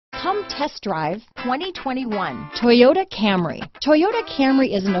Come test drive 2021 Toyota Camry. Toyota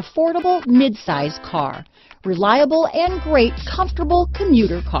Camry is an affordable mid-size car. Reliable and great comfortable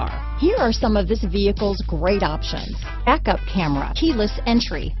commuter car. Here are some of this vehicle's great options: backup camera, keyless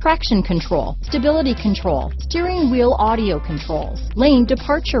entry, traction control, stability control, steering wheel audio controls, lane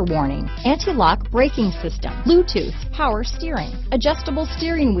departure warning, anti-lock braking system, Bluetooth, power steering, adjustable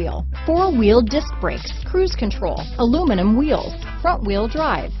steering wheel, four-wheel disc brakes, cruise control, aluminum wheels, front wheel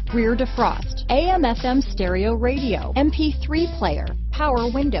drive, rear defrost, AM/FM stereo radio, MP3 player,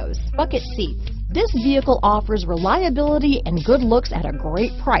 power windows, bucket seats. This vehicle offers reliability and good looks at a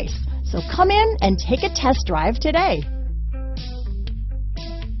great price. So come in and take a test drive today.